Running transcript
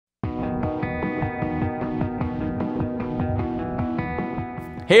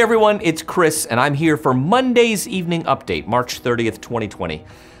Hey everyone, it's Chris, and I'm here for Monday's evening update, March 30th, 2020.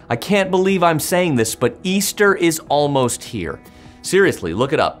 I can't believe I'm saying this, but Easter is almost here. Seriously,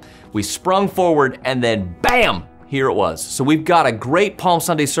 look it up. We sprung forward and then bam, here it was. So we've got a great Palm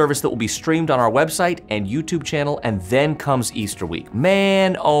Sunday service that will be streamed on our website and YouTube channel, and then comes Easter week.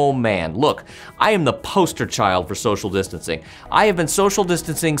 Man, oh man, look, I am the poster child for social distancing. I have been social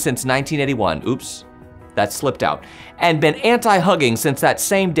distancing since 1981. Oops. That slipped out, and been anti-hugging since that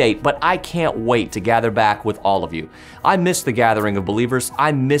same date, but I can't wait to gather back with all of you. I miss the gathering of believers.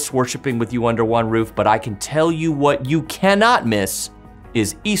 I miss worshiping with you under one roof, but I can tell you what you cannot miss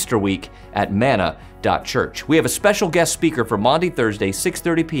is Easter week at Manna.church. We have a special guest speaker for Maundy Thursday,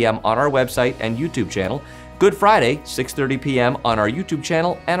 6:30 p.m. on our website and YouTube channel, Good Friday, 6:30 p.m. on our YouTube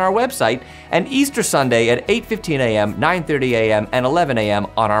channel and our website, and Easter Sunday at 8:15 a.m., 9:30 a.m., and 11 a.m.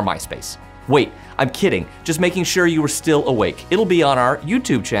 on our MySpace. Wait, I'm kidding, just making sure you were still awake. It'll be on our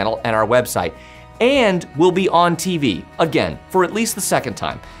YouTube channel and our website, and we'll be on TV, again, for at least the second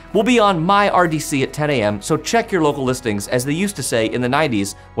time. We'll be on My RDC at 10 a.m., so check your local listings, as they used to say in the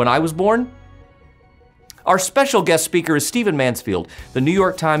 90s when I was born. Our special guest speaker is Stephen Mansfield, the New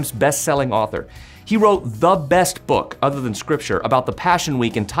York Times best-selling author. He wrote the best book, other than scripture, about the Passion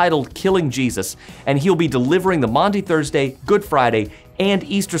Week entitled Killing Jesus, and he'll be delivering the Maundy Thursday, Good Friday, and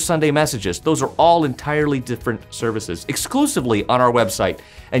Easter Sunday messages. Those are all entirely different services, exclusively on our website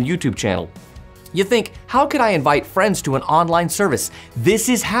and YouTube channel. You think, how could I invite friends to an online service? This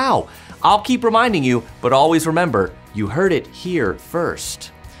is how. I'll keep reminding you, but always remember, you heard it here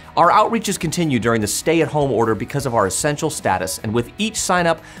first. Our outreaches continue during the stay-at-home order because of our essential status, and with each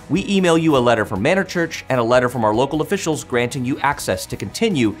sign-up, we email you a letter from Manna Church and a letter from our local officials granting you access to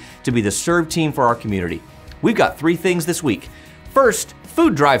continue to be the serve team for our community. We've got 3 things this week. First,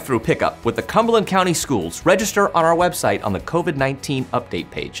 food drive-through pickup with the Cumberland County Schools. Register on our website on the COVID-19 update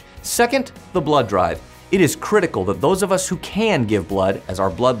page. Second, the blood drive. It is critical that those of us who can give blood, as our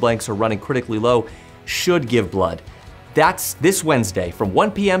blood blanks are running critically low, should give blood. That's this Wednesday from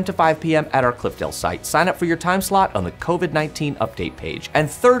 1 p.m. to 5 p.m. at our Cliffdale site. Sign up for your time slot on the COVID-19 update page. And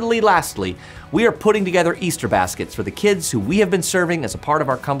thirdly, lastly, we are putting together Easter baskets for the kids who we have been serving as a part of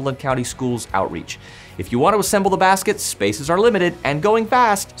our Cumberland County Schools outreach. If you want to assemble the baskets, spaces are limited and going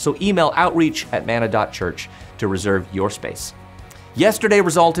fast, so email outreach@manna.church to reserve your space. Yesterday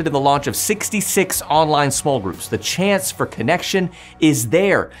resulted in the launch of 66 online small groups. The chance for connection is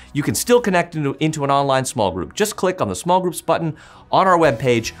there. You can still connect into an online small group. Just click on the small groups button on our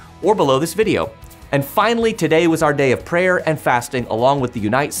webpage or below this video. And finally, today was our day of prayer and fasting along with the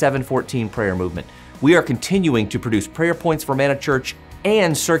Unite 714 prayer movement. We are continuing to produce prayer points for Manna Church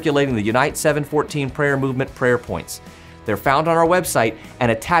and circulating the Unite 714 prayer movement prayer points. They're found on our website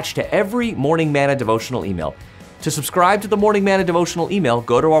and attached to every Morning Manna devotional email. To subscribe to the Morning Manna devotional email,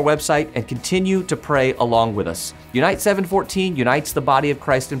 go to our website and continue to pray along with us. Unite 714 unites the body of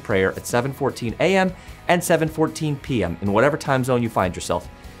Christ in prayer at 7:14 a.m. and 7:14 p.m. in whatever time zone you find yourself.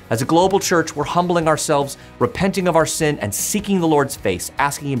 As a global church, we're humbling ourselves, repenting of our sin, and seeking the Lord's face,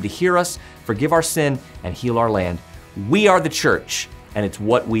 asking Him to hear us, forgive our sin, and heal our land. We are the church, and it's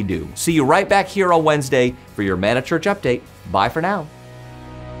what we do. See you right back here on Wednesday for your Manna Church update. Bye for now.